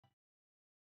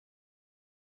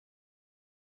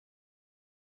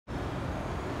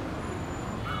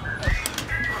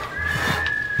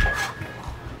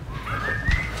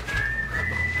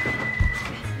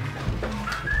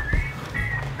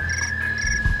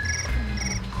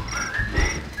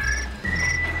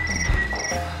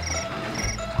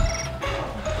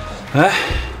哎，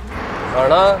哪儿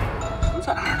呢？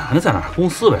在哪儿呢？那在哪儿？公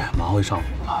司呗，忙活一上午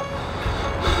了。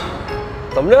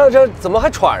怎么着？这怎么还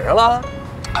喘上了？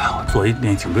哎呀，我做一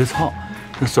练颈椎操，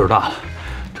这岁数大了，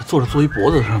这坐着坐一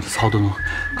脖子上，这操都能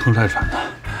吭哧喘的。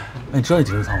哎，你知道那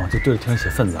颈椎操吗？就对着天上写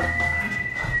粪字，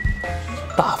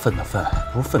大粪的粪，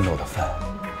不是奋斗的奋。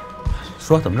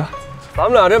说怎么着？咱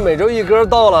们俩这每周一歌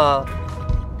到了，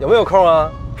有没有空啊？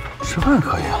吃饭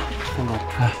可以啊。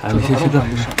哎，行，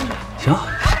行，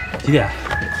几点？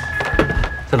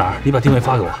在哪儿？你把定位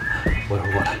发给我，我一会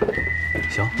儿过来。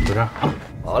行，就这样啊。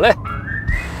好嘞。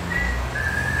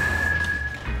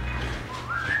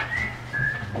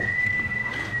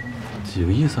几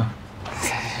个意思啊？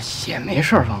也没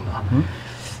事儿，方哥。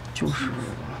就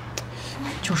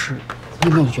是，你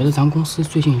有没有觉得咱公司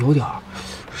最近有点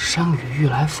山雨欲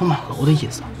来风满楼的意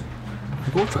思？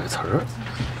你给我拽词儿，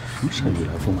什么山雨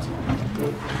来风满楼？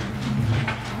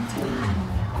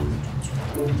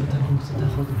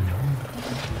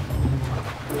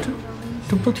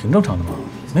这不都挺正常的吗？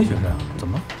没觉着呀？怎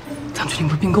么了？咱最近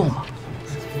不是并购吗？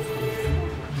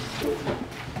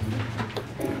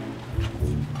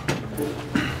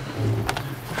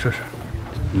是，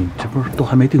你这不是都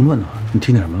还没定论呢？你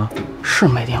听见什么了？是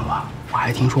没定论，我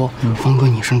还听说方哥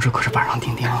你升职可是板上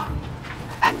钉钉了。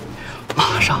哎，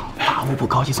马上法务部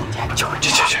高级总监就是你。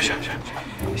去，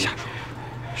下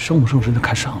升不升职就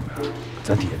看上面，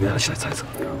咱底下别瞎猜测，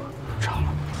知道吗？知道了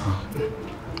啊。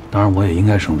当然我也应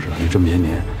该升职，你这么些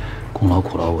年功劳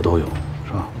苦劳我都有，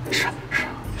是吧？是。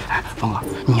哎，方哥，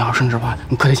你要是升职的话，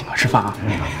你可得请客吃饭啊。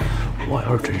我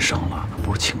要是真升了，那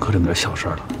不是请客这么点小事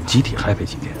了，集体嗨皮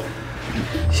几天。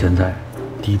现在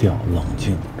低调冷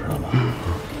静，知道吗？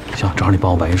行，正好你帮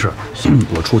我办一事，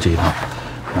我出去一趟，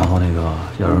然后那个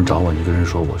要有人找我，你跟人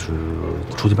说我是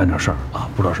出去办点事儿啊，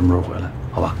不知道什么时候回来，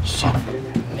好吧？行，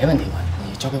没问题，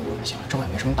你交给我就行，这我也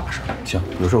没什么大事。行，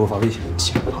有事我发微信。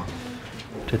行啊。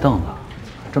这凳子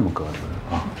这么搁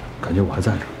着啊，感觉我还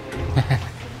在这儿。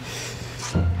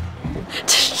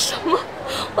这是什么？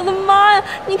我的妈呀！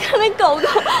你看那狗狗，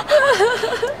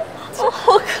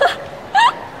好可爱，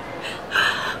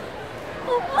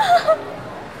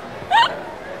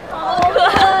好可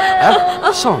爱呀！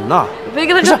哎，笑什么呢？别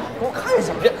给他看，我看一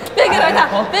下，别给他看，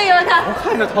别给他看。我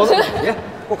看着桃子，别。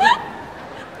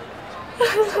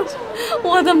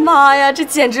我的妈呀，这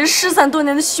简直失散多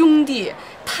年的兄弟，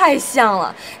太像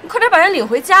了！你快点把人领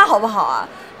回家好不好啊？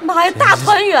妈呀，大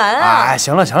团圆啊！哎，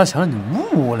行了，你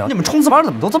无聊。你们冲刺班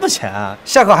怎么都这么浅啊？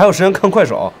下课还有时间看快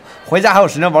手，回家还有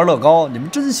时间玩乐高，你们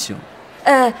真行。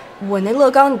哎，我那乐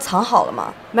高你藏好了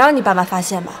吗？没让你爸妈发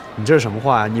现吧？你这是什么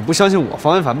话呀？你不相信我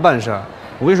方一凡办事儿？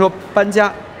我跟你说，搬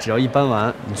家只要一搬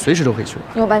完，你随时都可以去玩。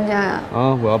又搬家呀？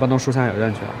啊，我要搬到书香小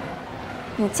院去了。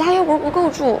你家又不是不够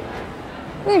住，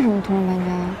为什么突然搬家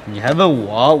呀？你还问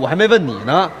我，我还没问你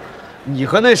呢。你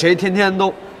和那谁天天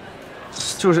都，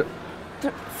就是，不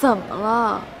是怎么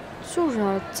了？就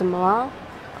是怎么了？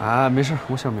啊，没事，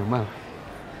我想明白了。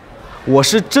我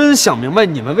是真想明白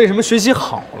你们为什么学习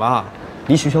好了，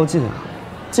离学校近啊，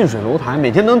近水楼台，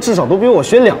每天能至少都比我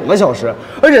学2个小时。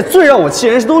而且最让我气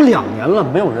人是都2年了，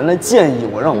没有人来建议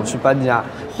我让我去搬家。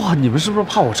哇，你们是不是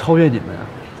怕我超越你们呀？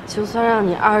就算让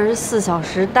你24小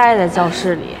时待在教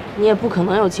室里，你也不可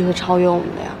能有机会超越我们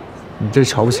的呀。你这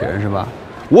瞧不起人是吧？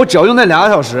我只要用那2个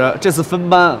小时，这次分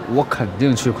班我肯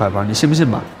定去快班，你信不信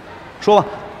吧？说吧，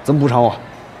怎么补偿我？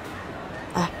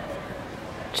哎，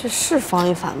这是方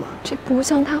一凡吗？这不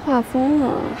像他画风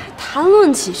啊！谈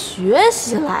论起学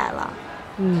习来了，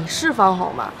你是方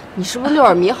猴吗？你是不是六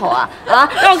耳猕猴啊？啊，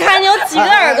让我看看你有几个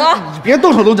耳朵！你别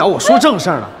动手动脚，我说正事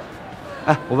儿呢。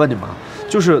哎，我问你们啊，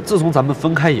就是自从咱们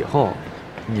分开以后，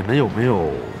你们有没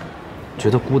有觉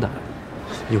得孤单？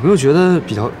有没有觉得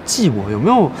比较寂寞？有没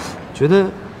有觉得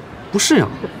不适应？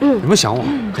有没有想我？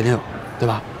肯定有，对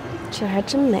吧？这还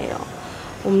真没有，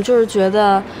我们就是觉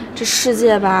得这世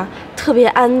界吧特别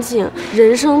安静，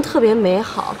人生特别美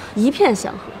好，一片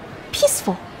祥和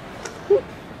 ，peaceful。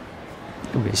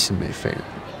没心没肺的，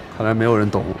看来没有人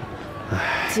懂我。唉，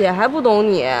姐还不懂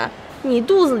你，你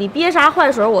肚子里憋啥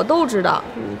坏水我都知道，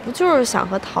你不就是想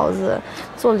和桃子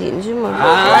做邻居吗？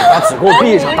把嘴给我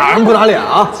闭上，打人不打脸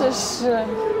啊！这是。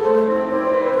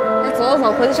哎，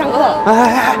走，回去上课了。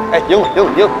哎，英子，有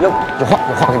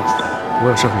话跟你说，我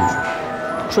有事和你说。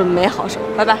准没好事，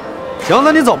拜拜。行，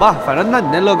那你走吧，反正那你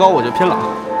那乐高我就拼了。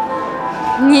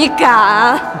你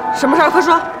敢？什么事儿？快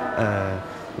说。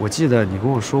我记得你跟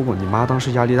我说过，你妈当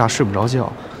时压力大睡不着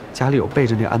觉，家里有备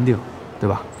着那安定，对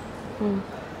吧？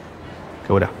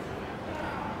给我点。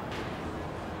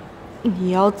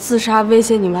你要自杀威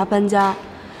胁你妈搬家，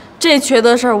这缺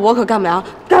德事儿我可干不了，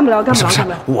干不了。不是，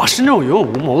我是那种有勇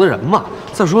无谋的人嘛。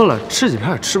再说了，吃几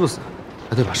片也吃不死，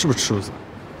哎，对吧？是不是吃不死？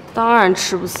当然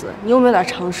吃不死，你有没有点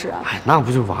常识啊？哎，那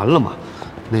不就完了吗？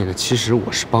那个，其实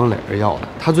我是帮磊儿要的，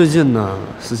他最近呢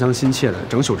思乡心切的，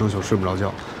整宿睡不着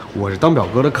觉。我是当表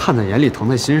哥的，看在眼里，疼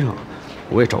在心上，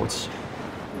我也着急。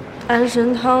安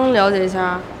神汤了解一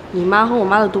下，你妈和我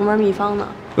妈的独门秘方呢？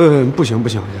不行，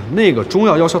那个中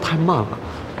药药效太慢了。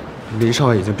林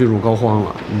少爷已经病入膏肓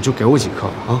了，你就给我几颗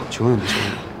吧啊！求求你。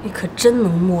你可真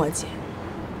能磨叽。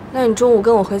那你中午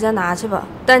跟我回家拿去吧，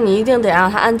但你一定得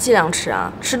让他按剂量吃啊，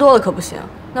吃多了可不行。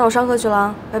那我上课去了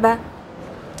啊，拜拜。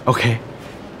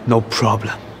OK，no problem。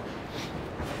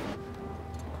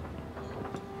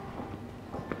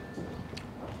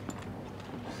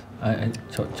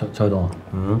乔东，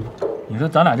你说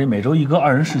咱俩这每周一歌2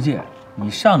人世界，你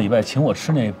上礼拜请我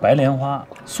吃那白莲花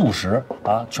素食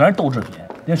啊，全是豆制品，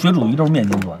连水煮鱼都是面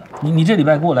筋做的。你这礼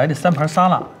拜给我来这3盘沙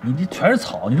拉，你这全是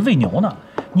草，你是喂牛呢？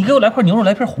你给我来块牛肉，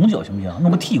来瓶红酒行不行？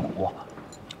弄个剔骨。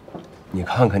你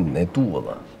看看你那肚子，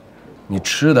你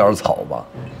吃点草吧。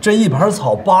这一盘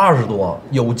草80多，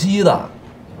有机的，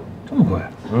这么贵？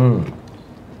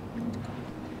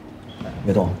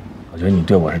岳东，我觉得你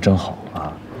对我是真好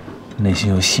啊，内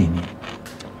心又细腻。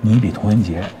你比童文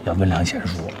洁要温良贤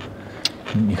淑。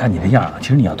你看你这样啊，其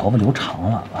实你要头发留长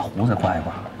了，把胡子刮一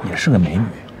刮，也是个美女。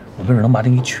我没准能把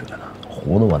你给娶了呢。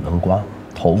胡子我能刮，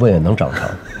头发也能长长。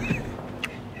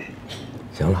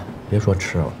行了，别说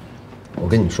吃了，我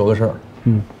跟你说个事儿。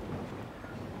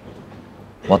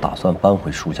我打算搬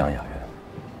回书香雅苑。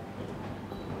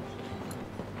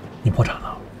你破产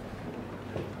了？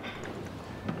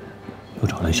又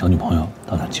找了一小女朋友，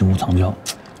打算金屋藏娇。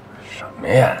什么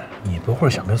呀？你不会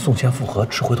想跟宋茜复合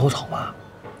吃回头草吧？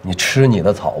你吃你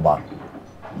的草吧，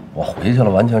我回去了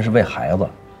完全是为孩子。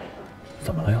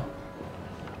怎么了又？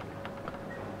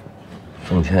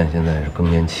宋茜现在是更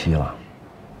年期了。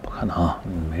不可能，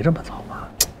没这么早吧？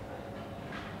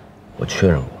我确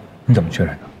认过。你怎么确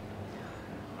认的？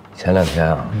前2天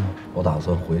啊，我打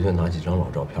算回去拿几张老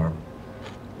照片。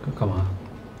干嘛？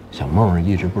小梦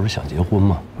一直不是想结婚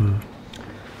吗？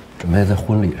准备在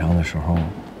婚礼上的时候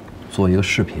做一个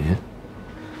视频，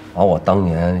把我当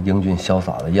年英俊潇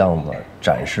洒的样子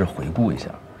展示回顾一下。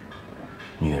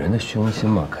女人的虚荣心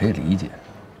嘛，可以理解。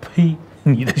呸！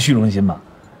你的虚荣心嘛？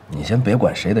你先别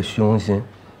管谁的虚荣心，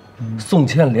宋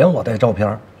茜连我带照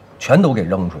片全都给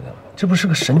扔出去了，这不是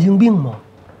个神经病吗？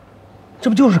这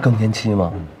不就是更年期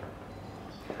吗？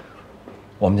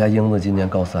我们家英子今年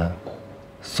高3，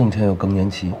宋茜又更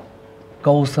年期，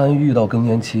高3遇到更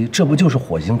年期，这不就是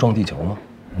火星撞地球吗？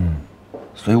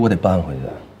所以我得搬回去，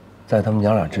在他们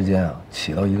娘俩之间啊，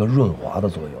起到一个润滑的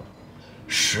作用。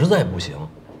实在不行，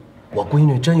我闺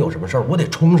女真有什么事儿，我得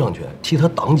冲上去替她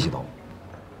挡几刀。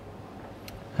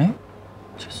哎，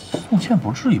这宋茜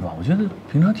不至于吧？我觉得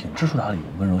平常挺知书达理、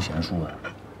温柔贤淑的。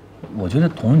我觉得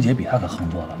童文洁比她可横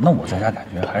多了。那我在家感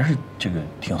觉还是这个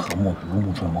挺和睦、如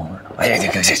沐春风似的。哎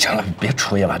呀，行了，别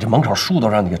吹了，这门口树都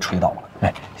让你给吹倒了。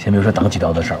哎，先别说挡几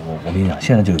刀的事儿，我跟你讲，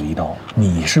现在就有一刀。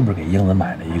你是不是给英子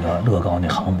买了一个乐高那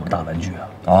航母大玩具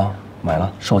啊？啊，买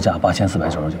了，售价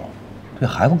8499。这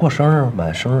孩子过生日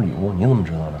买生日礼物，你怎么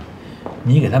知道的？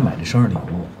你给他买这生日礼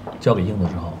物，交给英子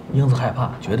之后，英子害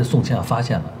怕，觉得宋茜要发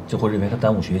现了，就会认为他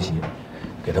耽误学习，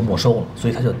给他没收了，所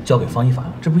以他就交给方一凡，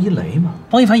这不一雷吗？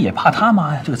方一凡也怕他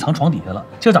妈呀，就给藏床底下了。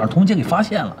今儿早上童文洁给发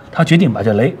现了，他决定把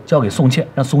这雷交给宋茜，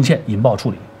让宋茜引爆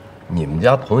处理。你们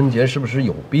家童文洁是不是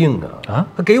有病啊？啊，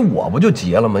他给我不就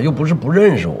结了吗？又不是不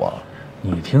认识我。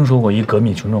你听说过一革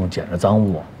命群众捡着赃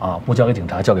物啊，不交给警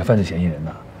察，交给犯罪嫌疑人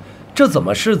的？这怎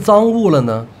么是赃物了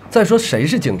呢？再说谁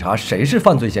是警察，谁是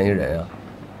犯罪嫌疑人啊？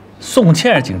宋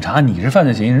茜是警察，你是犯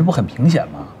罪嫌疑人，不很明显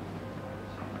吗？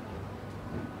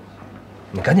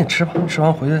你赶紧吃吧，吃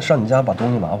完回去上你家把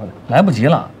东西拿回来。来不及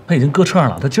了，他已经搁车上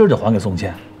了，他今儿就还给宋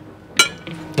茜。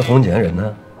那童文洁人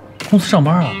呢？公司上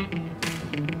班啊。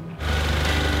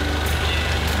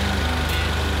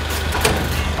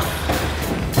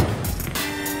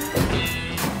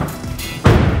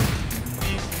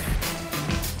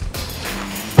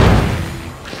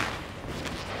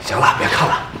行了，别看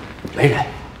了，没人。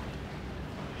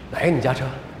哪个你家车？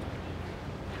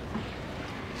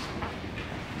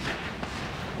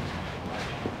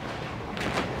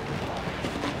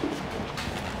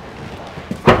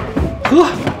呵，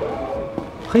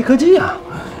黑科技啊！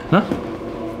啊，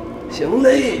行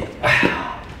嘞。哎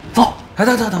呀，走，哎，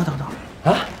等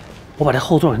啊！我把这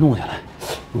后座给弄下来。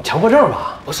你强迫症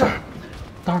吧？不是，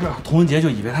到时候童文洁就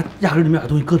以为他压根就没把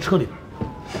东西搁车里边。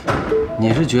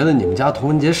你是觉得你们家童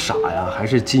文洁傻呀，还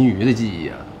是金鱼的记忆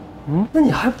啊？那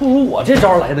你还不如我这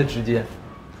招来的直接。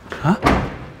啊？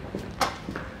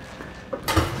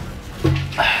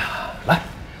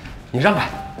你让开，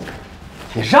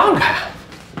你让开！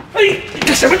哎，你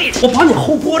干什么你？我把你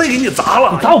后玻璃给你砸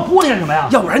了！你砸我玻璃干什么呀？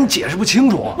要不然你解释不清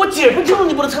楚。我解释不清楚，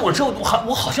你不能拆我车，我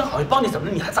好心帮你，怎么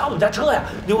了？你还砸我们家车呀？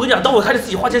我跟你讲，等会还得自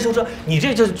己花钱修车，你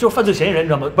这就是犯罪嫌疑人，你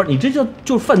知道吗？不是，你这就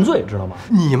是犯罪，知道吗？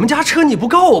你们家车你不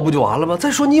告我不就完了吗？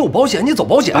再说你有保险，你走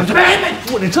保险。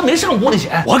我这车没上玻璃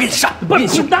险，我给你上。不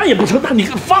是，那也不成，那你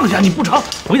放下，你不成。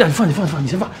我跟你讲，你放，你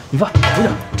先放。我跟你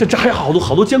讲，这还有好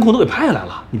多监控都给拍下来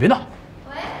了，你别闹。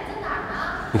喂，在哪儿呢？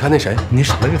你看那谁，你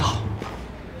少来这套。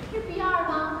是 B2吗？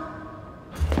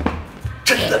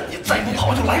真的，你再不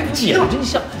跑就来不及了，真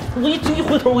像。我一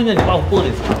回头，我跟你讲，你把我玻璃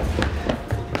砸了。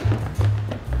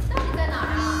到底在哪儿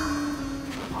啊？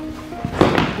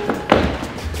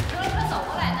我走过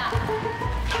来的。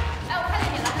哎，我看见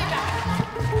你了，这边。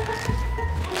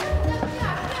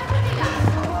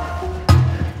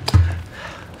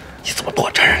你怎么躲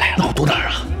这儿来了？我躲哪儿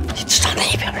啊？你上那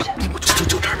一边去。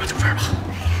就这儿吧，就这儿吧。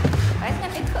白天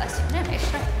没特行，这没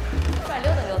事儿，出来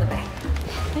溜达溜达呗。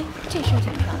哎，这事儿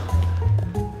怎么办？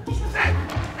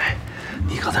哎，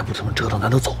你刚才不这么折腾，咱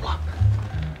都走了，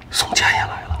宋倩也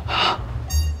来了啊！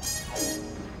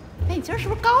哎，你今儿是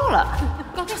不是高了？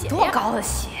高跟鞋多高的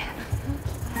鞋？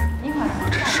我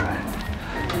真是哎。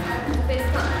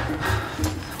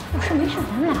要是没事，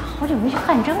咱们俩好久没去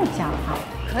汗蒸一下了啊。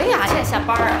可以啊，现在下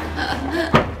班啊。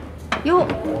哟，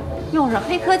用上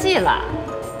黑科技了。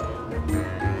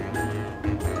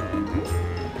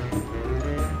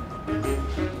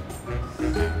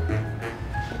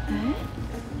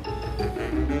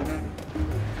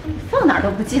放哪儿都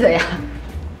不记得呀。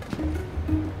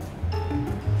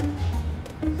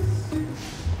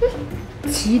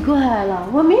奇怪了，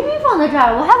我明明放在这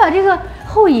儿，我还把这个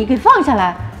后椅给放下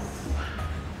来。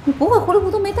你不会糊里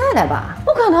糊涂没带来吧？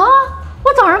不可能，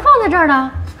我早上放在这儿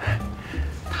呢。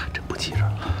他真不记着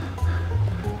了，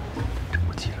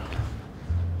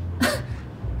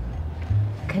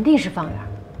肯定是方圆，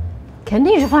肯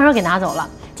定是方圆给拿走了。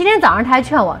今天早上他还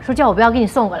劝我说，叫我不要给你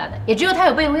送过来的，也只有他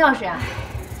有备用钥匙啊。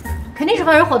肯定是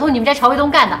方圆伙同你们家乔卫东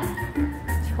干的。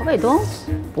乔卫东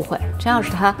不会，真要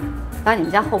是他把你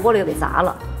们家后玻璃给砸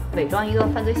了，伪装一个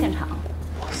犯罪现场。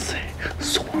哇塞，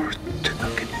宋儿真的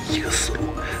跟你一个思路，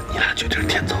你俩绝对是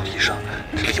天造地设，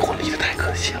这离婚离得太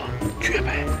可惜了，绝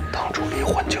配。当初离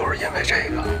婚就是因为这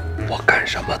个，我干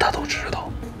什么他都知道。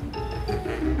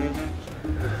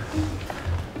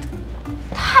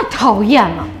太讨厌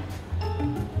了。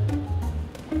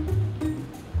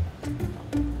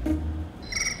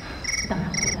等会儿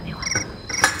我打电话。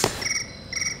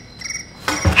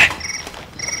哎，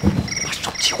把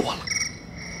手机关了。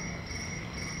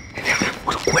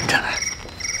我都关着呢。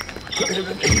关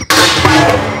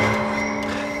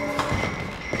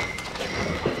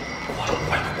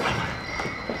了。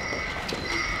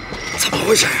怎么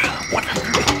回事啊？我哪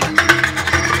知道？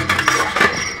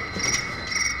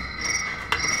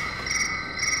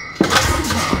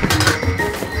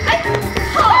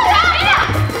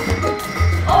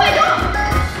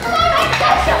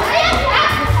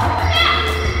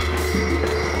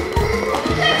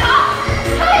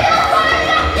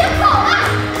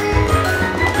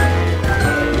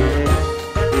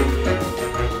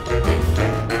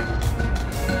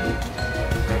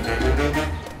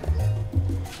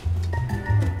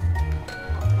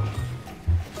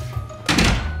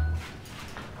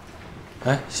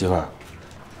哎，媳妇儿，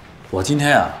我今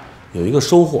天啊有一个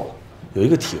收获，有一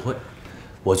个体会，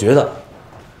我觉得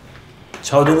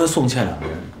乔卫东跟宋倩两个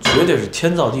人绝对是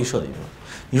天造地设的一对。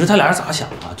你说他俩人咋想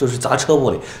啊？就是砸车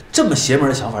玻璃，这么邪门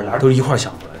的想法，俩人都是一块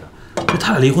想出来的。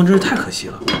他俩离婚真是太可惜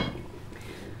了。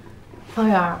方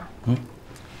圆，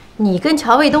你跟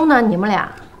乔卫东呢，你们俩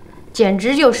简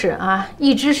直就是啊，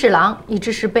一只是狼，一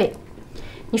只是狈。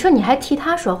你说你还替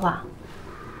他说话，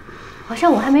好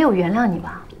像我还没有原谅你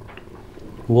吧？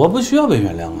我不需要被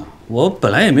原谅啊，我本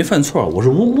来也没犯错，我是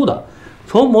无辜的。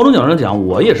从某种角度上讲，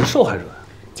我也是受害者。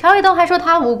乔卫东还说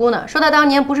他无辜呢，说他当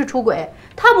年不是出轨，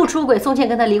他不出轨，宋倩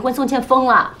跟他离婚，宋倩疯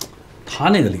了。他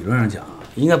那个理论上讲，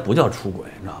应该不叫出轨，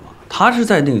你知道吗？他是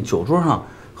在那个酒桌上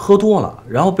喝多了，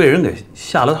然后被人给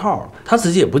下了套了，他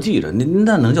自己也不记着，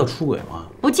那能叫出轨吗？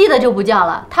不记得就不叫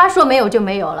了，他说没有就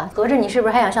没有了。合着你是不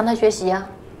是还想向他学习啊？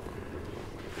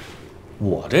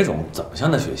我这种怎么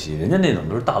向他学习？人家那种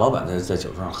都是大老板在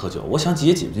酒桌上喝酒，我想挤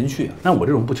也挤不进去。那我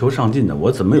这种不求上进的，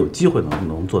我怎么有机会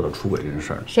能做到出轨这件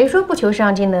事儿呢？谁说不求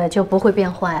上进的就不会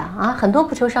变坏啊？啊，很多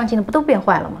不求上进的不都变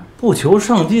坏了吗？不求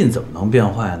上进怎么能变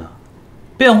坏呢？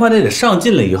变坏得上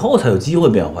进了以后才有机会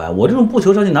变坏。我这种不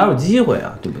求上进哪有机会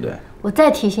啊？对不对？我再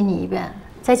提醒你一遍，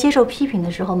在接受批评的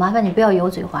时候，麻烦你不要油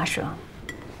嘴滑舌。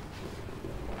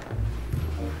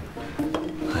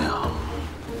哎呀，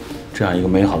这样一个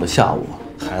美好的下午，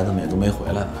还孩子们也都没回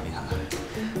来呢。你看看，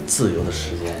自由的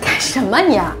时间。干什么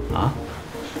你啊？啊？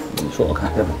你说我看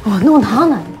这不？我弄汤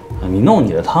呢。你弄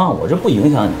你的汤，我这不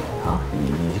影响你啊。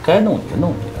你该弄你就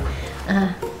弄你的。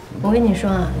我跟你说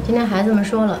啊，今天孩子们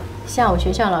说了，下午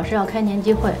学校老师要开年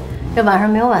级会，这晚上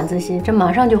没有晚自习，这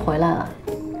马上就回来了。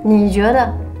你觉得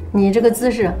你这个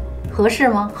姿势合适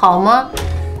吗？好吗？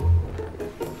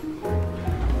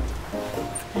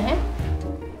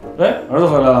哎，儿子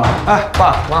回来了。哎，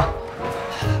爸妈。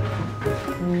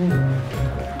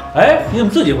哎，你怎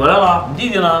么自己回来了？你弟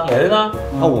弟呢？磊磊呢？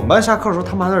啊，我们班下课的时候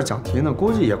他们还在这讲题呢，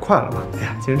估计也快了吧？哎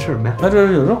呀，今天吃什么呀？来，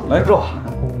这有肉，来肉。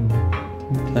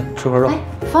来吃块肉。哎，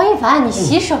方一凡，你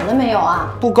洗手了没有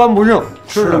啊？不干不净，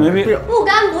吃了没病。不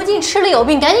干不净，吃了有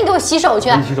病，赶紧给我洗手去。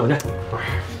你洗手去。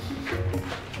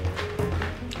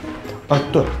啊，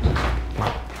对，妈，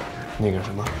那个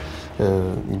什么，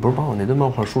你不是把我那堆漫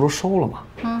画书都收了吗？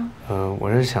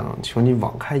我是想求你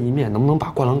网开一面，能不能把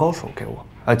《灌篮高手》给我？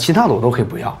其他的我都可以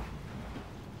不要。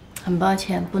很抱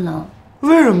歉，不能。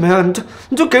为什么呀？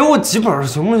你就给我几本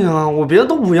行不行啊？我别的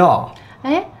都不要。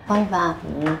哎，方一凡，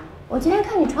我今天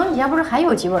看你床底下不是还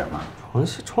有几本吗？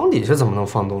床底下怎么能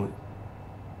放东西？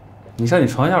你上你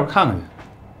床下边看看去。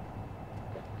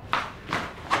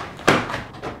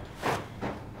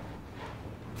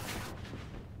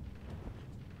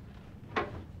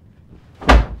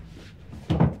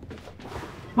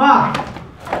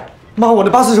妈，我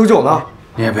这8499呢？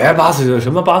你别8499，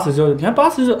什么8499？你还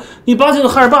8499？你8499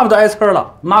害着爸爸都挨刺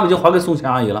了。妈妈已经还给宋倩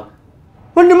阿姨了。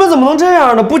不是你们怎么能这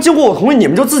样呢？不经过我同意，你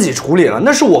们就自己处理了，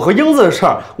那是我和英子的事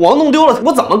儿，我要弄丢了，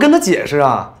我怎么跟她解释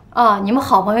啊？你们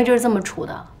好朋友就是这么处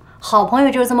的，好朋友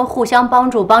就是这么互相帮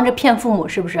助，帮着骗父母，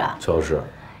是不是？就是。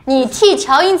你替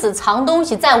乔英子藏东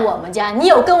西在我们家，你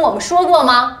有跟我们说过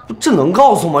吗？这能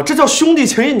告诉吗？这叫兄弟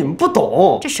情谊，你们不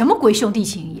懂。这什么鬼兄弟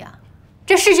情谊啊？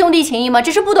这是兄弟情谊吗？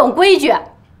这是不懂规矩。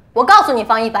我告诉你，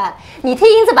方一凡，你替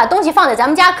英子把东西放在咱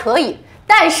们家可以，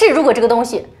但是如果这个东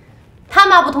西他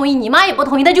妈不同意，你妈也不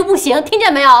同意，那就不行，听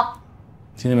见没有？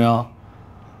听见没有？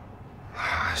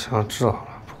哎，行，知道了。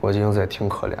不过英子也挺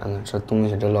可怜的，这东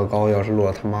西这乐高要是落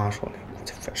到他妈手里，那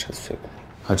就粉身碎骨。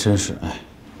还真是，哎，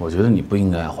我觉得你不应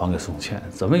该还给宋倩，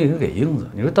怎么也得给英子。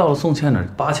你说到了宋倩那儿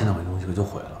，8000多块东西就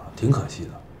毁了，挺可惜的。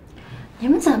你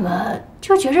们怎么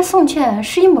就觉着宋倩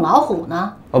是一母老虎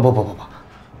呢？不，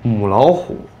母老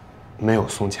虎没有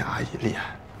宋倩阿姨厉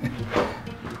害。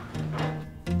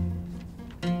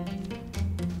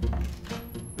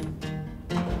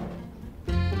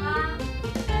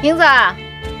英子，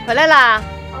回来啦。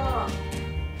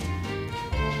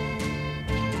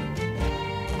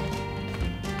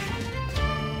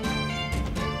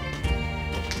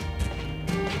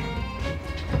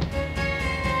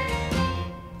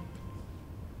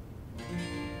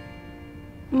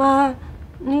妈，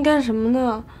您干什么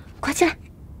呢？快起来，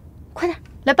快点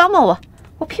来帮帮我！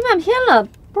我拼半天了，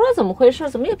不知道怎么回事，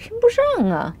怎么也拼不上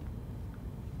啊？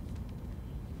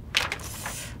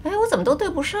哎，我怎么都对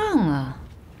不上啊？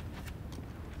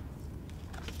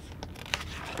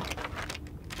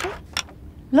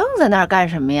愣在那儿干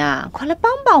什么呀？快来帮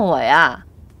帮我呀！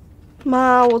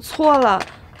妈，我错了，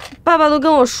爸爸都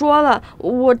跟我说了，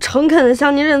我诚恳的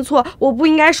向您认错，我不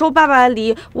应该收爸爸的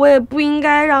礼，我也不应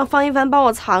该让方一凡帮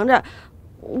我藏着。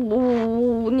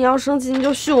你要生气你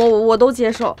就训我，我都接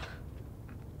受。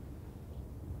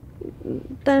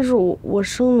但是我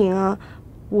声明啊，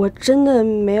我真的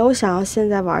没有想要现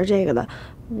在玩这个的，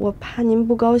我怕您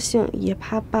不高兴，也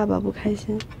怕爸爸不开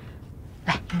心。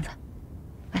来，英子，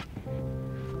来，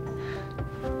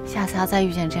下次要再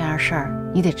遇见这样的事儿，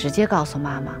你得直接告诉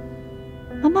妈妈，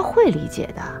妈妈会理解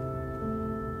的。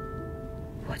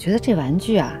我觉得这玩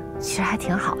具啊，其实还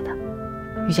挺好的，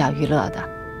寓教于乐的。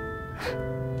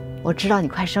我知道你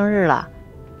快生日了，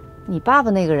你爸爸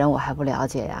那个人我还不了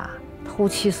解呀，投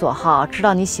其所好，知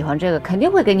道你喜欢这个，肯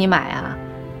定会给你买啊，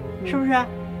是不是？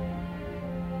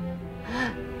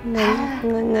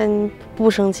那你不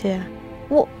生气？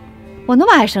我那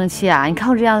么爱生气啊？你看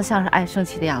我这样子像是爱生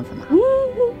气的样子吗？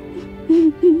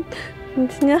你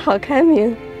今天好开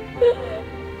明。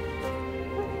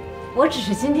我只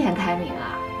是今天开明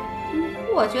啊，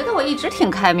我觉得我一直挺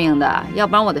开明的，要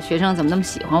不然我的学生怎么那么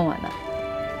喜欢我呢？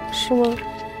是吗？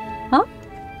啊？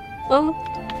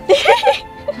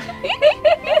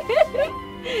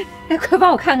哎，快帮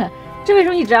我看看，这为什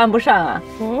么一直按不上啊？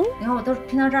你看我都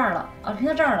拼到这儿了，拼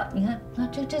到这儿了，你看，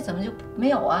这怎么就没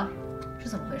有啊？是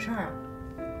怎么回事啊？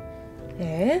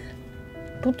哎，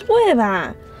不对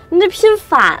吧？你这拼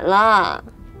反了，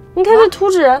你看这图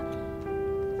纸，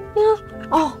你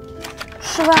看，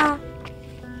是吧？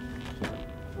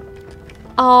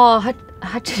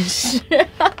还真是。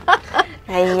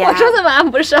哎呀，我说怎么按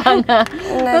不上啊？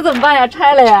那怎么办呀？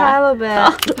拆了呀？拆了呗。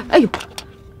哎呦，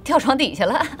掉床底下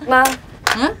了。妈，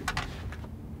妈，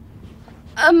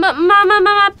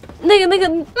那个，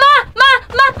妈，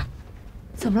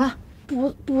怎么了？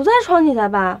不在床底下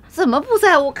吧？怎么不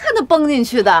在？我看他崩进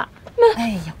去的。哎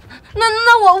呀，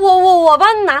那我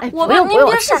帮你拿，我帮你，不用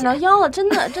别闪着腰了，真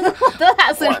的。我多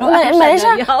大岁数？没事。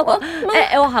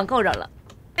哎，我好像够着了。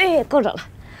哎，够着了。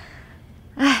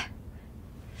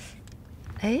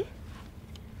哎，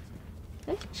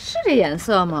是这颜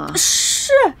色吗？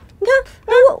是，你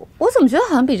看，我怎么觉得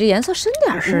好像比这颜色深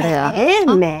点似的呀？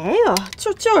没有，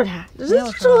就是它，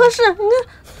正合适。你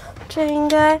看，这应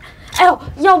该，哎呦，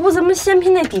要不咱们先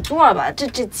拼那底座吧？这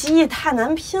机太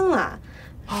难拼了，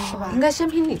是吧？应该先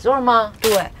拼底座吗？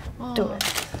对。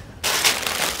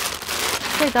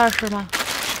这袋是吗？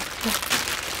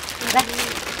来，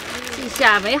记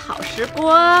下美好时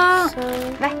光。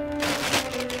来，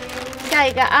下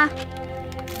一个啊。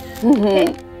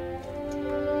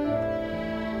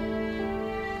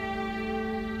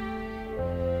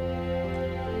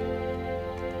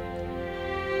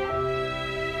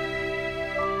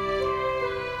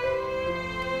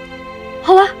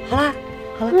好了，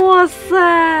哇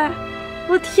塞！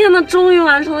我天哪，终于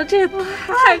完成了，这也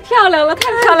太漂亮了，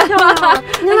太漂亮了！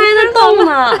你看它还在动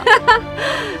呢。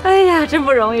哎呀，真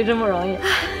不容易，真不容易。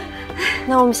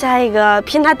那我们下一个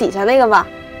拼它底下那个吧。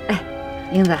哎，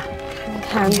英子，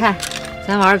你看，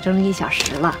咱玩了整整1小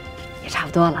时了，也差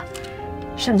不多了。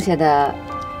剩下的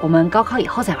我们高考以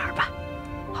后再玩吧，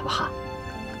好不好？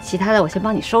其他的我先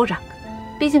帮你收着，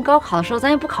毕竟高考的时候咱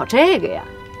也不考这个呀。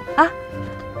啊？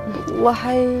我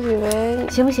还以为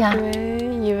行不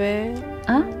行？以为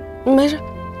啊，没事。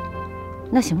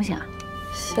那行不行啊？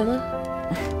行啊。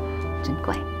真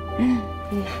乖。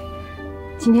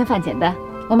今天饭简单，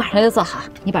我马上就做好，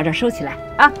你把这收起来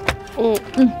啊。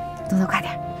动作快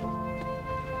点。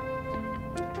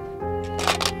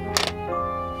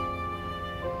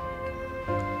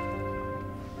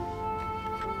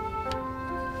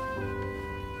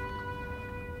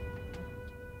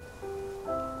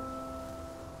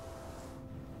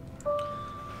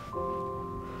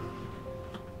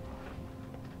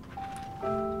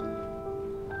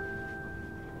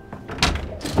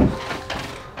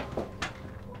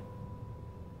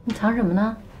你藏什么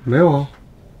呢？没有啊。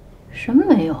什么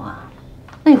没有啊？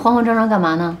那你慌慌张张干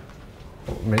嘛呢？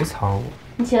没藏。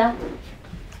你起来。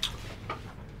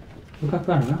你干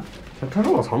什么呀？他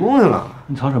说我藏东西了。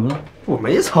你藏什么了？我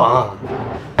没藏。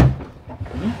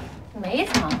没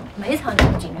藏，你这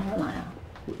么紧张干嘛呀？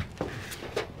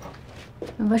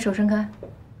你把手伸开。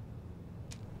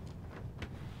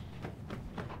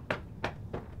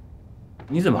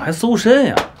你怎么还搜身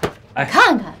呀？哎，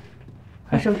看看。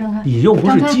手伸开，你又不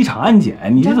是机场安检，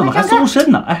你这怎么还搜身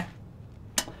呢？哎，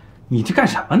你这干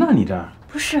什么呢？你这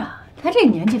不是啊，他这个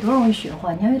年纪多容易学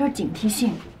坏，你要有点警惕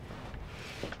性。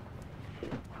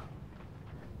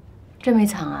真没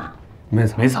藏啊？没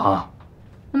藏。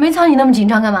那没藏你那么紧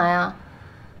张干嘛呀？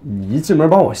你一进门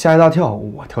把我吓一大跳，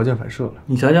我条件反射了。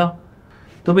你瞧瞧，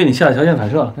都被你吓得条件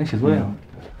反射了，赶紧写作业了。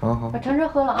好。把橙汁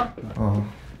喝了啊。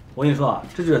我跟你说啊，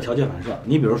这就叫条件反射。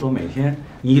你比如说，每天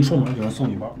你一出门有人送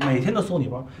你包，每天都送你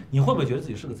包，你会不会觉得自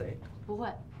己是个贼？不会。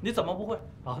你怎么不会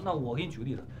啊？那我给你举个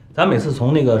例子，咱每次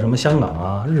从那个什么香港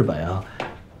啊、日本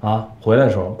啊回来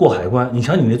的时候过海关，你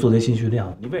瞧你那做贼心虚的样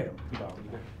子，你为什么？你告诉我，你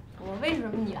为什么？我为什么？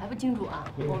你还不清楚啊？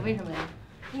我为什么呀？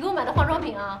你给我买的化妆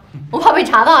品啊，我怕被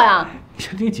查到呀。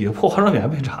你几个破化妆品还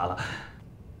被查了？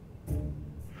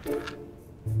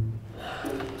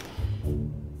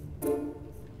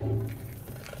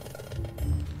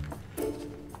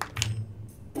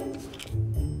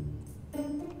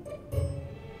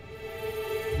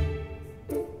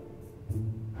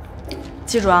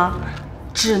记住啊，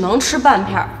只能吃半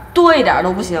片，多一点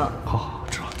都不行。好，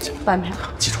知道了，半片，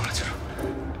记住了。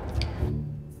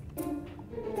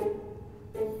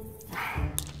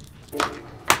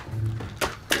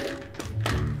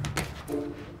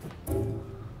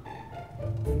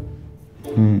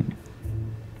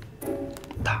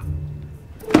大。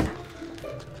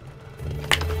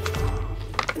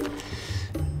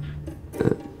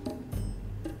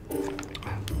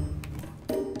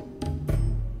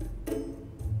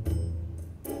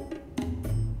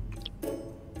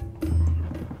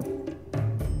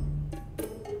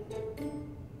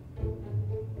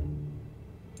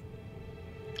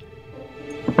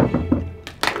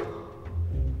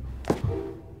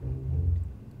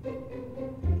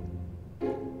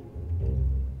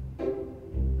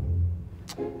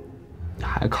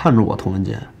还看着我，童文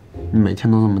洁，你每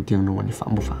天都这么盯着我，你烦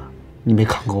不烦？你没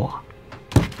看够啊？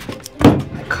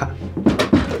还看？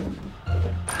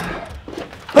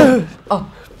哦，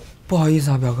不好意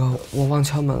思啊，表哥，我忘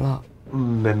敲门了。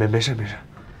没事。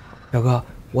表哥，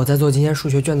我在做今天数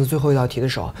学卷子最后一道题的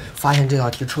时候，发现这道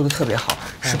题出的特别好，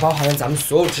是包含了咱们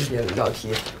所有知识点的一道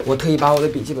题。我特意把我的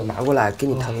笔记本拿过来给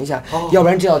你腾一下，要不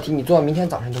然这道题你做到明天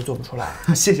早上都做不出来。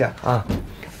谢谢啊。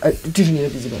哎，这是你的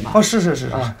笔记本吧？哦，是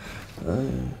啊。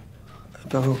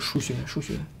表哥，数学。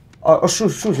哦，数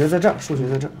学在这儿，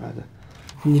哎对。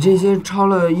你这些抄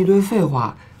了一堆废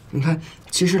话。你看，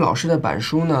其实老师的板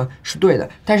书呢是对的，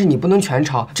但是你不能全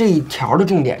抄，这一条的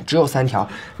重点只有3条，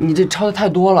你这抄的太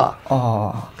多了。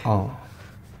哦。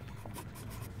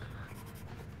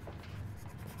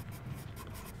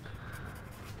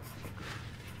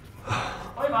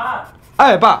方一凡，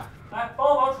哎，爸，来帮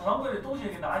我把储藏柜里东西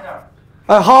给拿一下。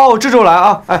哎，好，这就来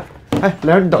啊。哎，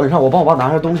莲儿，你等一下，我帮我爸拿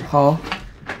下东西。好。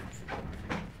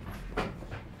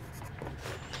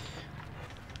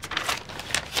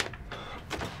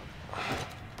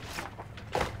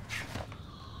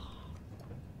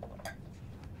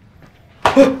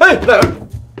哎，莲儿，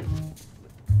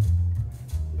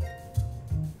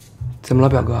怎么了，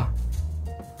表哥？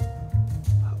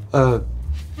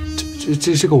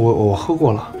这个我喝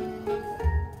过了。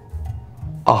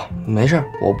哦，没事，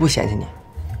我不嫌弃你。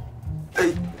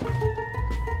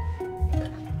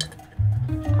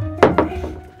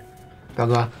表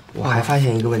哥，我还发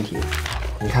现一个问题，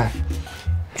你看，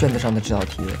卷子上的这道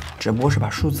题只不过是把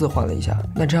数字换了一下，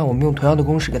那这样我们用同样的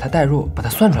公式给它代入，把它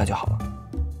算出来就好了。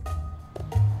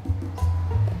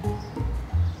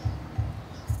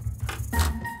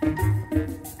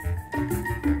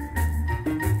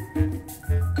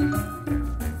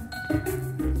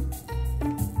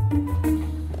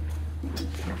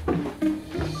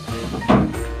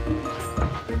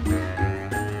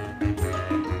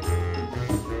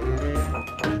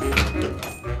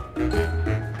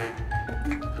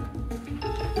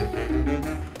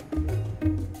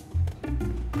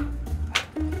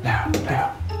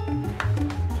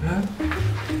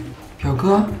表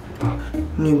哥，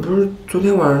你不是昨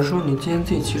天晚上说你今天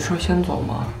自己骑车先走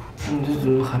吗？你这怎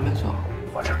么还没走？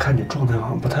我这看你状态好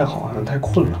像不太好，好像太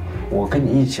困了。我跟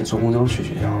你一起坐公交去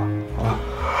学校了，好吧？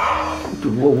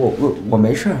我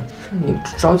没事，你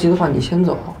着急的话你先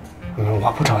走。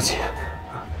我不着急。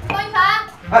方一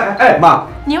凡，哎，妈，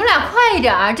你们俩快一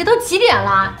点儿，这都几点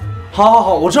了？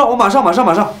好，我知道，我马上啊。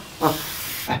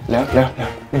哎，莲儿，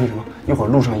那个什么，一会儿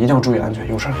路上一定要注意安全，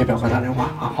有事给表哥打电话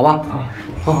啊，好吧？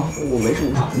好，我没什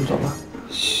么事，你走吧。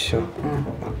行，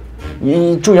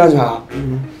你注意安全啊。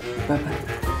拜拜。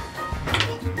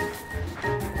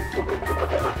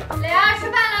莲儿，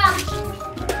吃饭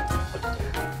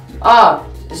了。啊，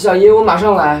小姨，我马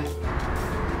上来。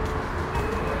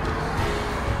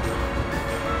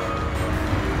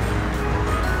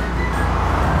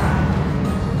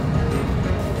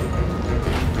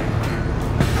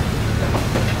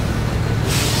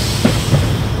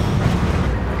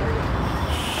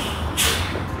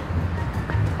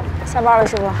下班了，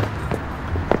师傅。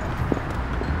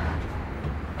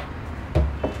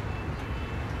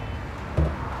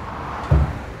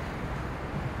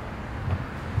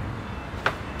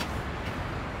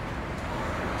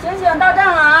醒，到站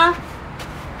了啊！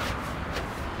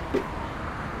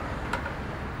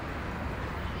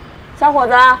小伙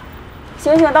子，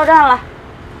醒，到站了。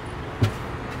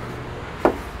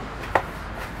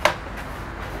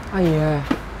阿姨，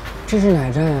这是哪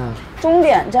站呀？终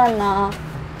点站呢？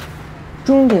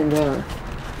终点站，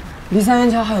离三元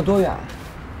桥还有多远？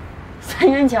三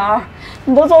元桥，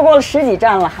你都坐过了10几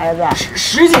站了，孩子。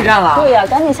十几站了？对呀，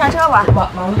赶紧下车吧。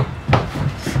完了。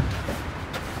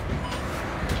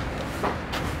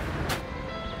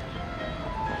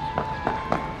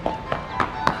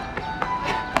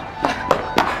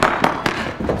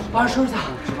把收拾下。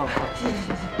知道了。谢谢。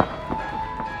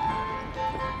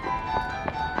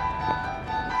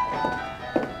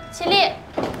起立。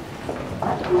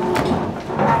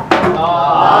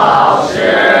老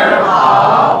师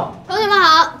好。同学们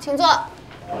好，请坐。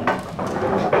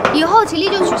以后起立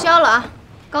就取消了啊，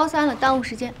高3了，耽误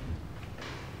时间。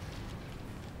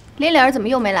林莲儿怎么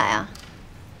又没来啊？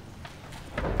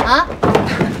啊？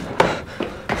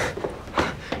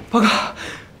报告，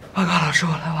老师，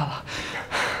我来晚了。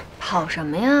跑什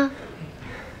么呀？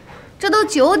这都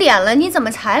9点了，你怎么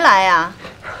才来呀？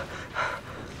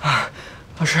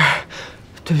老师，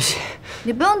对不起。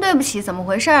你不用对不起，怎么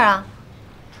回事啊？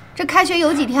这开学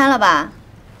有几天了吧？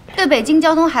对北京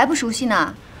交通还不熟悉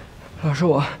呢？老师，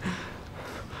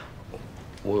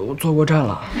我坐过站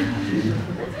了。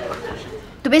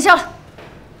都别笑了。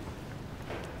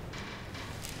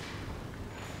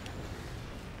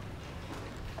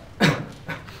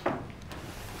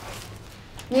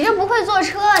你这不会坐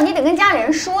车，你得跟家里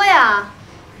人说呀。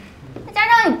那家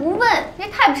长也不问，这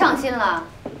太不上心了。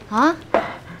啊？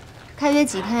开学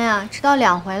几天呀？迟到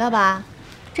2回了吧？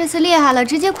这次厉害了，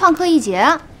直接旷课1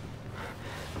节。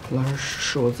老师，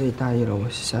是我自己大意了，我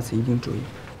下次一定注意。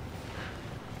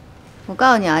我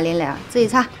告诉你啊，林磊，自己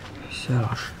擦。谢谢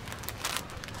老师。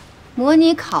模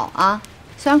拟考啊，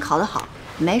虽然考得好，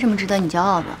没什么值得你骄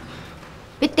傲的，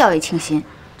别掉以轻心，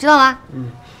知道吗？嗯。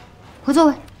回座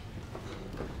位。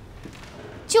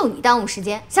就你耽误时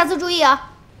间，下次注意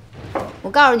啊！我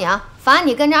告诉你啊，罚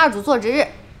你跟着2组做值日，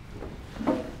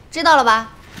知道了吧？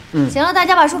嗯。行了，大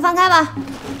家把书翻开吧。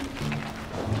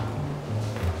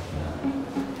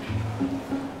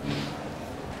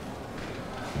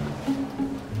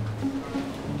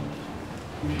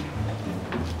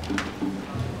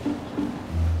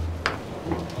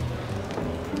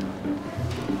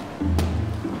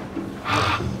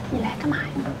你来干嘛呀？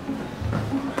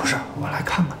不是，我来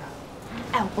看看他。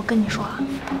哎，我跟你说啊，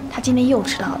他今天又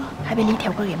迟到了，还被李铁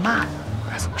哥给骂了。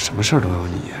哎，怎么什么事儿都有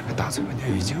你？这大嘴巴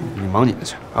鲶鱼精，你忙你的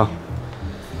去啊！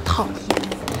讨厌。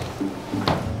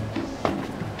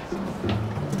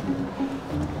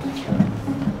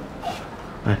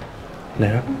哎，哪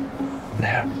人？哪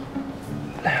人？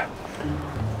哪人？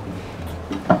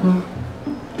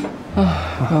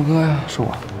大哥呀，是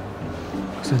我。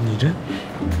这你这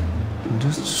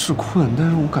是困，但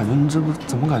是我感觉你这不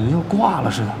怎么感觉要挂了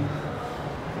似的？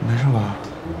没事吧？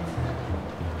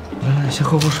来，你先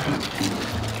喝口水。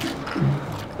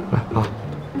来啊。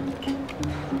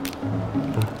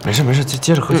没事，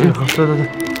接着喝，接着喝。对。2、3、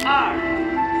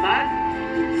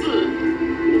4、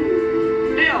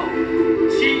5、6、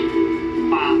7、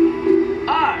8。2、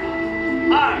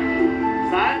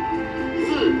3、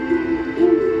4、5、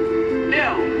6、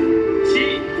7、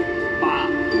8。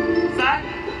3、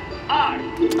2、3、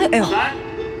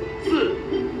4、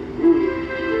5、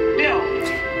6、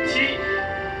7、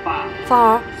8。芳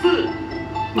儿，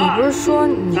你不是说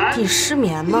你弟失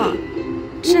眠吗？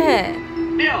这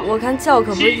我看觉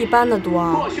可不是一般的多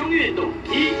啊。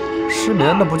失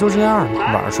眠那不就这样吗？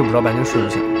晚上睡不着，白天睡不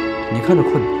醒。你看着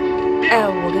困的。哎，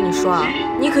我跟你说啊，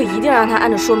你可一定让他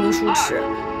按照说明书吃，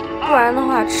不然的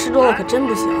话吃多了可真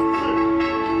不行。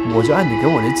我就按你给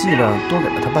我那剂量多给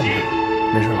了他半天，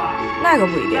没事吧？那可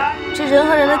不一定，这人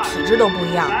和人的体质都不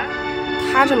一样。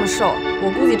他这么瘦，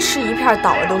我估计吃1片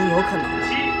倒了都是有可能的。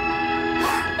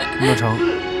那成，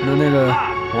那个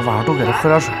我晚上多给他喝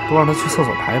点水，多让他去厕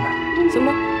所排一排，行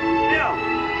吗？6、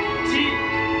7，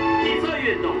体侧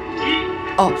运动1。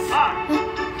哦。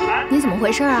你怎么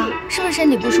回事啊？是不是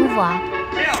身体不舒服啊？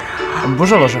不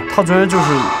是老师，他昨天就是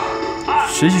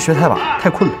学习学太晚，太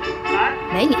困了。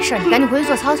没你事儿，你赶紧回去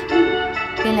做操去。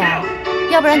林磊，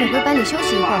要不然你回班里休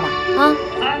息一会儿吧，啊？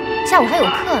下午还有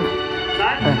课呢。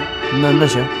哎，那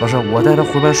行，老师，我带他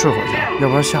回班睡会儿去，要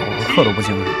不然下午课都不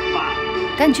精神。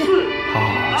赶紧去。好，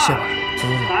谢老师，走，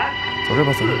走这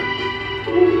吧，走这吧。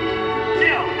5、6、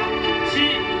7，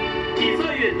体侧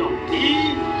运动1、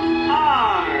2、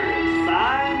3、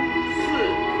4、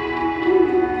5、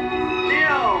6、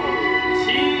7。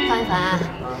范一凡，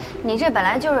你这本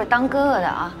来就是当哥哥的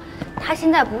啊，他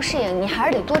现在不适应，你还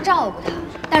是得多照顾他。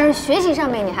但是学习上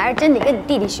面，你还是真得跟你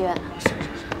弟弟学。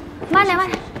慢点。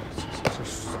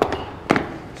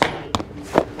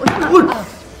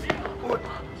我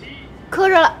磕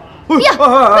着了。呀，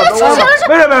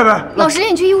没事。老师，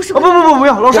你去医务室。不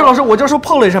要，老师，我就说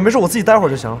碰了一下，没事，我自己待会儿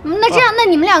就行了。那这样，那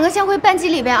你们2个先回班级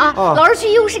里边啊。老师去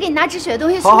医务室给你拿止血的东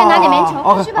西，顺便拿点棉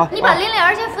球。去吧，你把林磊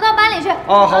儿先扶到班里去。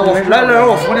好，来，磊儿，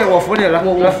我扶你来。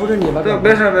我扶着你吧。对，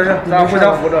没事，咱互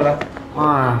相扶着来。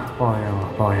哎，不好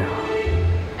意思。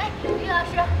哎，于老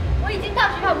师，我已经到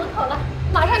学校门口了，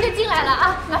马上就进来了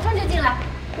啊，马上就进来。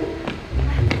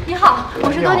你好，我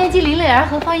是高年级林磊儿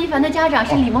和方一凡的家长，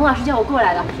是李萌老师叫我过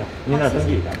来的。行，您那登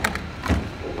记一下。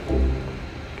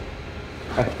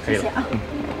哎，可以了。谢谢啊。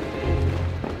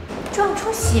撞出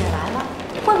血来了，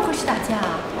会不会是打架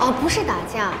啊？哦，不是打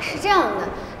架，是这样的。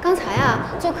刚才啊，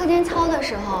做课间操的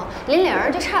时候，林磊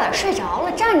儿就差点睡着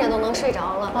了，站着都能睡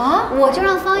着了啊！我就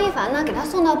让方一凡呢给他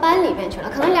送到班里边去了。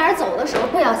可能俩人走的时候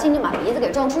不小心就把鼻子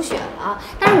给撞出血了，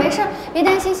但是没事，别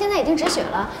担心，现在已经止血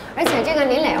了。而且这个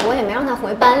林磊儿我也没让他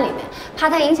回班里面，怕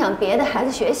他影响别的孩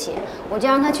子学习，我就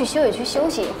让他去休息区休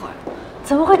息一会儿。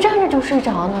怎么会站着就睡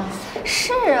着呢？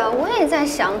是啊，我也在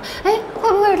想，哎，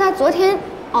会不会是他昨天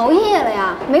熬夜了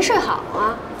呀？没睡好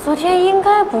啊？昨天应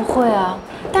该不会啊，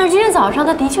但是今天早上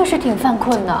他的确是挺犯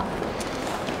困的。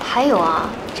还有啊，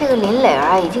这个林磊儿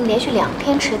啊，已经连续2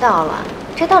天迟到了，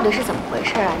这到底是怎么回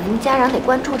事啊？你们家长得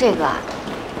关注这个啊，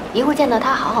一会儿见到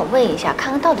他好好问一下，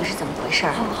看看到底是怎么回事。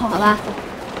好吧。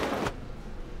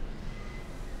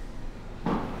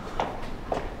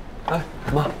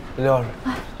钥匙。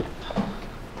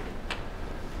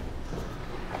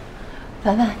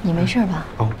凡凡，你没事吧？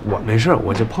哦，我没事，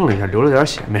我就碰了一下，流了点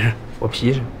血，没事。我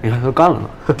皮实，你看都干了呢。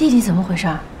弟弟怎么回事？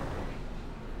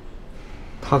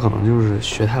他可能就是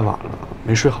学太晚了，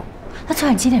没睡好。他昨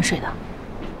晚几点睡的？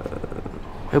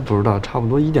我也不知道，差不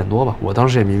多1点多吧。我当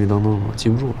时也迷迷瞪瞪的，记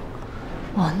不住了。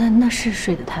哦，那是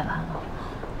睡得太晚了。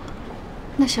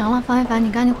那行了，方一凡，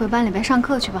你赶紧回班里边上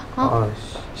课去吧。啊，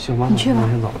行吧，你去吧，我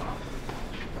先走了。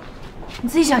你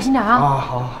自己小心点啊。啊，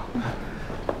好。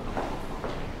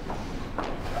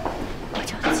我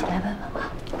叫他起来问问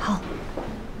吧。好，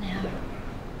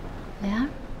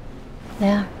蕾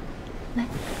儿，来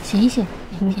醒一醒，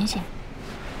你醒醒。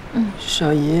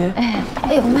小姨。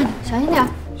哎呦，慢点，小心点。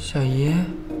小姨，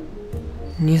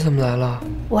你怎么来了？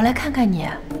我来看看你，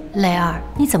蕾儿，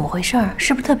你怎么回事？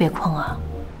是不是特别困啊？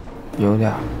有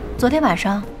点。昨天晚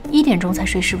上1点钟才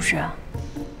睡，是不是？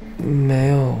没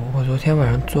有，我昨天晚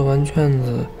上做完卷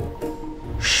子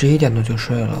，11点多就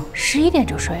睡了。11点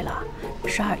就睡了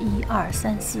，12、1、2、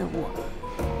3、4、5，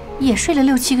也睡了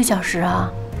6、7个小时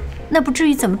啊，那不至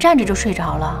于怎么站着就睡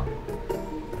着了？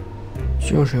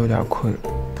就是有点困。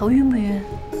头晕不晕？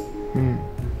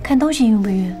看东西晕不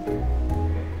晕？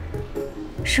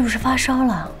是不是发烧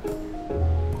了？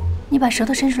你把舌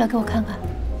头伸出来给我看看。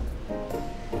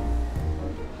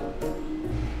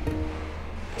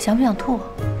想不想吐？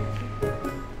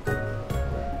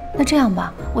那这样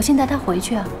吧，我先带他回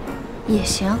去啊。也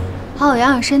行，好好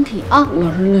养养身体啊。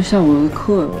老师，那下午的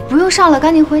课不用上了，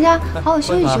赶紧回家好好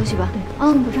休息休息吧。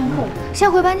对，不上课了。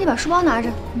先回班级把书包拿着，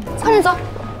快点走。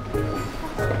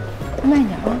慢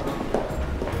点啊。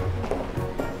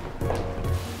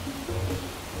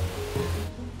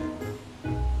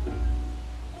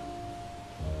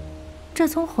这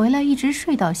从回来一直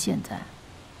睡到现在，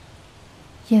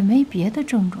也没别的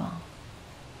症状，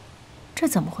这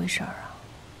怎么回事啊？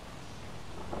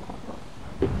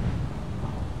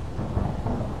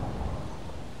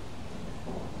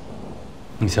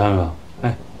你想想，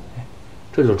哎，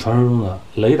这就是传说中的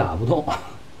雷打不动。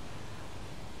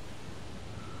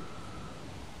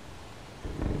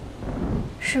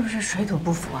是不是水土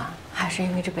不服啊？还是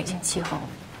因为这北京气候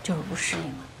就是不适应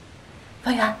啊？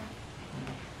方圆，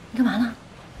你干嘛呢？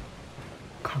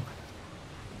看看。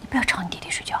你不要吵你弟弟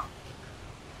睡觉。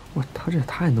他这也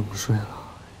太能睡了。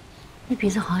你鼻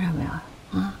子好点没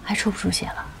有？啊，还出不出血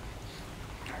了？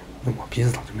那我鼻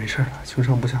子早就没事了，轻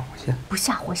伤不下火线。不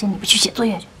下火线，你不去写作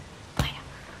业去？哎呀，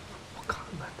我看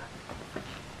看他。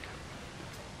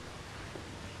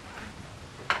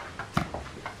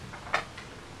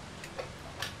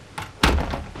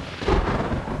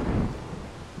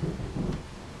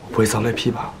我不会遭雷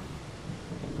劈吧？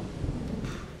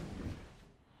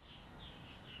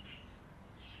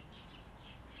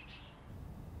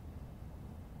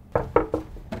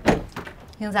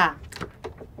英子，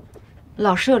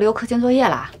老师又留课间作业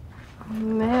啦？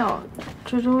没有，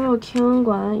这周六天文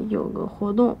馆有个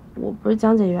活动，我不是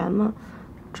讲解员吗？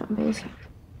准备一下。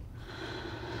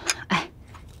哎，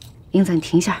英子，你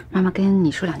停一下，妈妈跟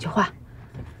你说2句话。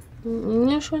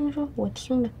您说，我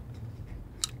听着。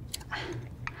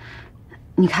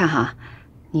你看哈，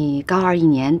你高2 1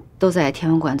年都在天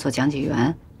文馆做讲解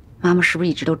员，妈妈是不是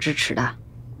一直都支持的？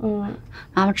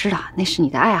妈妈知道那是你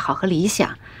的爱好和理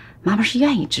想，妈妈是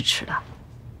愿意支持的。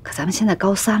可咱们现在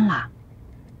高3了，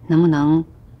能不能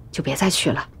就别再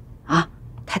去了啊？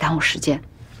太耽误时间。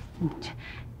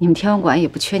你们天文馆也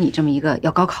不缺你这么一个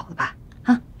要高考的吧？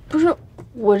啊？不是，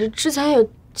我这之前也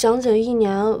讲解1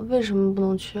年，为什么不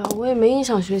能去啊？我也没影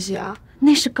响学习啊。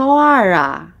那是高2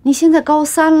啊，你现在高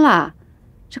3了，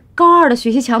这高2的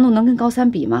学习强度能跟高3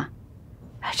比吗？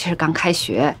哎，这是刚开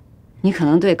学，你可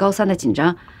能对高3的紧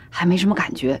张还没什么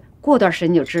感觉，过段时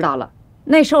间你就知道了。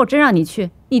那时候真让你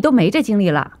去，你都没这精力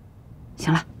了。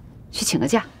行了，去请个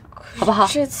假，好不好？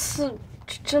这次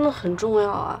真的很重要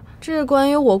啊！这是关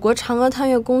于我国嫦娥探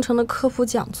月工程的科普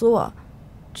讲座，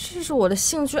这是我的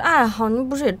兴趣爱好，您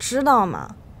不是也知道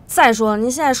吗？再说了，您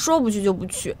现在说不去就不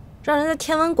去，让人家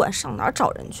天文馆上哪儿找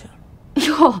人去？哎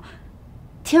呦，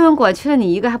天文馆缺了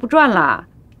你一个还不赚了？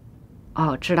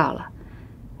哦，知道了，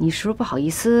你是不是不好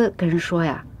意思跟人说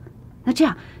呀？那这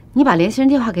样，你把联系人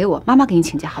电话给我，妈妈给你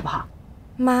请假好不好？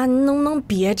妈，您能不能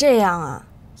别这样啊？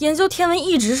研究天文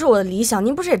一直是我的理想，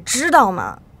您不是也知道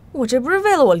吗？我这不是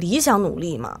为了我理想努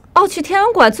力吗？哦，去天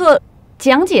文馆做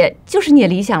讲解就是你的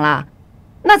理想啦？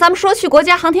那咱们说去国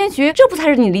家航天局，这不才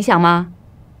是你理想吗？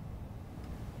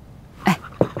哎，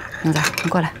英子，你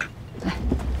过来，来，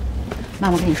妈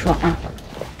妈跟你说啊，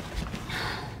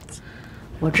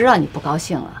我知道你不高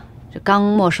兴了，这刚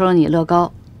没收了你乐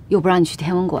高，又不让你去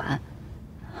天文馆，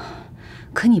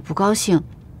可你不高兴，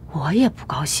我也不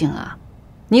高兴啊。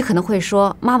你可能会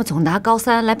说，妈妈总拿高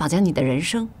三来绑架你的人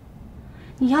生。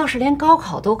你要是连高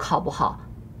考都考不好，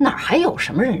哪还有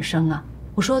什么人生啊？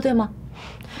我说的对吗？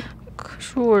可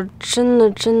是我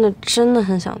真的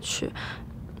很想去，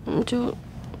你就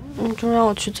让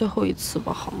我去最后一次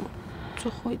吧，好吗？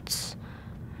最后一次。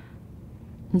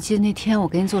你记得那天我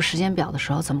给你做时间表的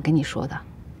时候怎么跟你说的？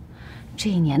这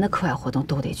一年的课外活动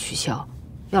都得取消。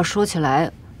要说起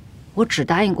来，我只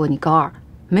答应过你高2，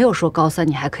没有说高3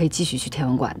你还可以继续去天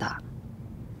文馆的。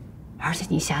而且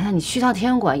你想想，你去趟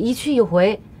天文馆一去一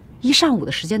回，1上午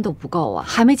的时间都不够啊，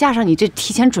还没加上你这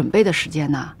提前准备的时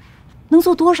间呢，能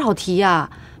做多少题呀？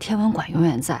天文馆永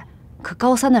远在，可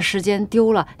高3的时间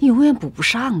丢了，你永远补不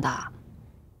上的。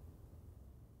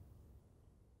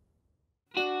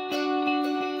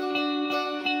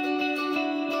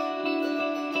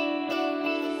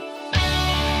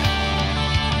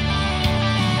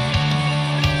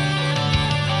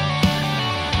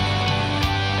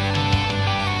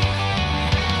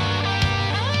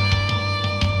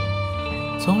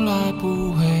从来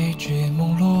不畏惧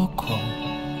梦落空，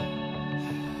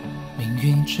命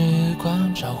运之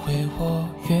光照会我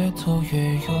越挫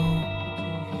越勇，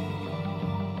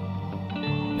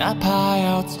哪怕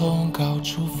要从高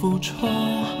处俯冲，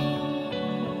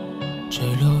坠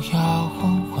落摇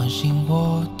晃唤醒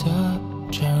我的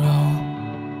真容，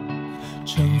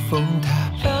乘风踏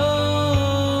浪，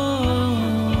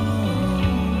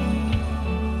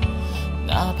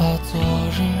哪怕昨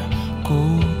日孤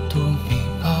独迷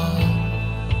茫，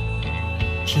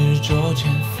执着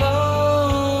前方，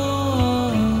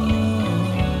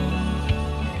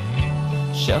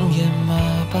像野马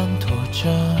般拖着，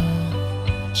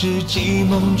只记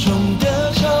梦中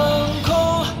的长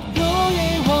空，如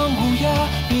一望无涯，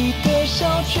你的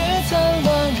笑却灿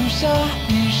烂如霞，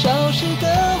年少时的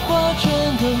话全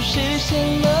都实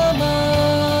现了吗？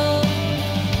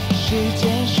时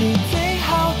间是最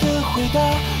好的回答，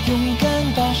勇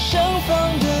敢大声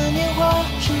放的